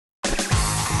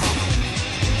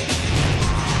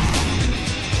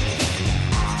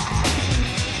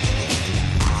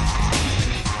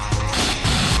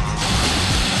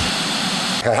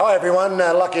Okay, hi everyone,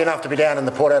 lucky enough to be down in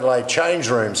the Port Adelaide change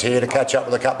rooms here to catch up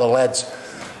with a couple of lads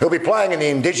who'll be playing in the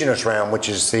Indigenous round, which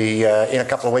is in a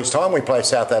couple of weeks' time. We play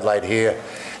South Adelaide here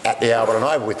at the Alberton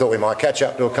Oval. We thought we might catch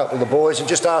up to a couple of the boys and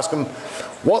just ask them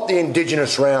what the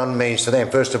Indigenous round means to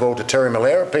them. First of all, to Terry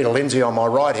Milera, Peter Lindsay on my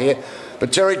right here.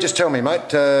 But Terry, just tell me,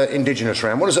 mate, Indigenous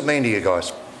round, what does it mean to you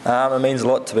guys? It means a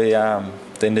lot to be the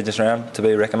Indigenous round, to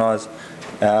be recognised.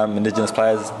 Indigenous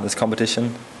players in this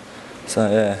competition. So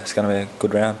yeah, it's going to be a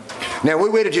good round. Now,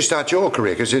 where did you start your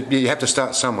career? Because you have to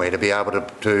start somewhere to be able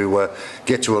to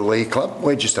get to a league club.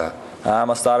 Where'd you start?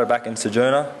 I started back in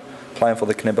Sojourner, playing for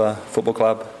the Knibba Football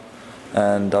Club,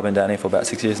 and I've been down here for about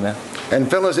 6 years now. And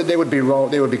fellas, there would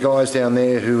be guys down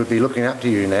there who would be looking up to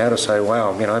you now to say,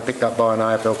 wow, you know, picked up by an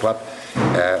AFL club.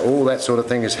 All that sort of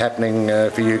thing is happening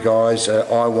for you guys.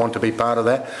 I want to be part of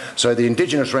that. So the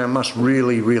Indigenous round must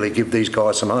really, really give these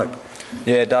guys some hope.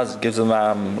 Yeah, it does. It gives them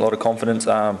a lot of confidence,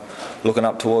 looking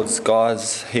up towards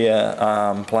guys here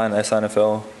playing the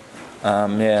SANFL.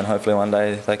 And hopefully one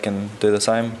day they can do the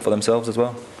same for themselves as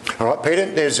well. All right,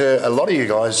 Peter, there's a lot of you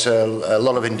guys, a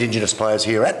lot of Indigenous players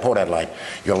here at Port Adelaide.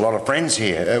 You've got a lot of friends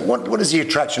here. What is the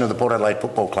attraction of the Port Adelaide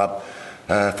Football Club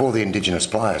for the Indigenous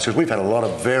players? Because we've had a lot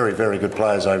of very, very good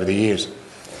players over the years.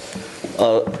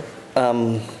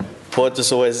 Port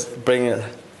just always bring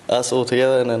us all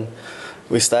together, and then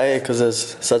we stay here because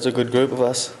there's such a good group of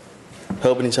us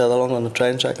helping each other along on the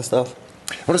training track and stuff.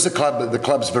 What is the club? The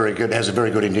club's very good, has a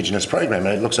very good Indigenous program,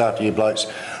 and it looks after you blokes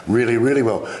really, really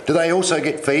well. Do they also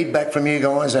get feedback from you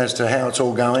guys as to how it's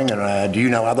all going? And do you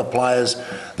know other players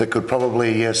that could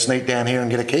probably sneak down here and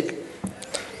get a kick?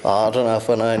 I don't know if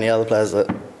I know any other players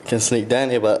that can sneak down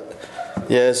here, but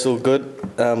yeah, it's all good.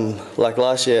 Like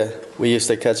last year, we used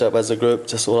to catch up as a group,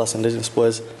 just all us Indigenous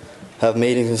boys, have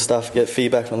meetings and stuff, get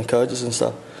feedback from the coaches and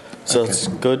stuff. So It's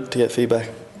good to get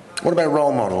feedback. What about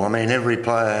role model? I mean, every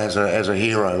player has a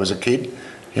hero as a kid.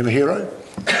 You have a hero?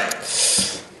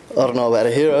 I don't know about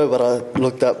a hero, but I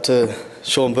looked up to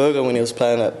Sean Berger when he was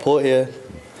playing at Port here.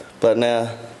 But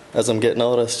now, as I'm getting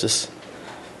older, it's just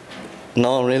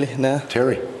no one really now.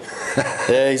 Terry?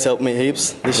 Yeah, he's helped me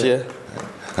heaps this year.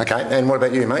 Okay, and what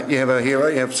about you, mate? You have a hero?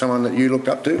 You have someone that you looked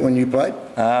up to when you played?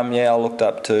 Yeah, I looked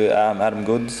up to Adam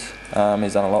Goods.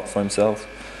 He's done a lot for himself.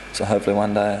 So hopefully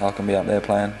one day I can be up there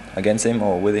playing against him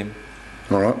or with him.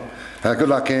 All right. Good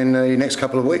luck in your next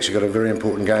couple of weeks. You've got a very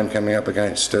important game coming up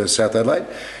against South Adelaide.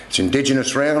 It's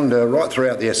Indigenous round right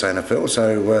throughout the SANFL,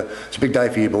 so it's a big day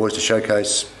for you boys to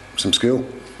showcase some skill.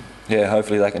 Yeah,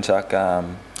 hopefully they can chuck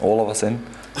all of us in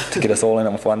to get us all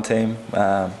in with one team.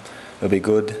 It'll be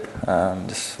good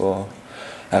just for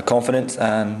our confidence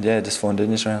and yeah, just for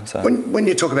Indigenous round. So. When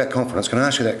you talk about confidence, can I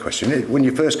ask you that question? When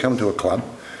you first come to a club,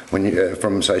 when you,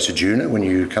 from say Sojourner, when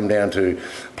you come down to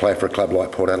play for a club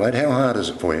like Port Adelaide, how hard is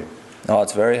it for you? Oh,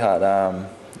 it's very hard.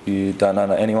 You don't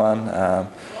know anyone.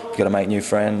 You've got to make new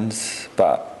friends.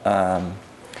 But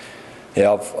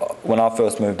yeah, when I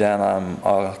first moved down,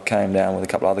 I came down with a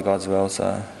couple of other guys as well.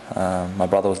 So my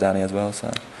brother was down here as well. So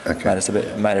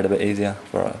made it a bit easier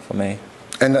for me.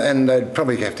 And they'd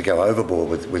probably have to go overboard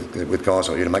with guys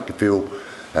like you to make you feel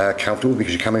comfortable,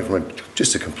 because you're coming from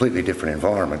just a completely different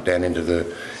environment down into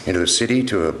the city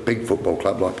to a big football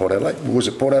club like Port Adelaide. Was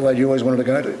it Port Adelaide you always wanted to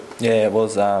go to? Yeah, it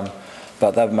was,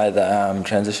 but they've made the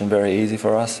transition very easy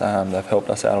for us. They've helped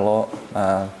us out a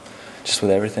lot, just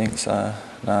with everything. So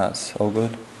no, it's all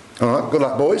good. All right, good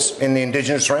luck, boys, in the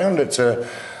Indigenous round. It's a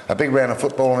big round of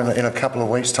football in a couple of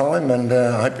weeks' time, and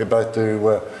I hope you both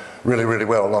do really, really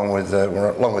well, along with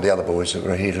the other boys that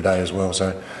were here today as well.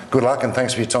 So good luck, and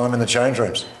thanks for your time in the change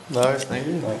rooms. No, thank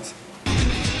you. Thanks.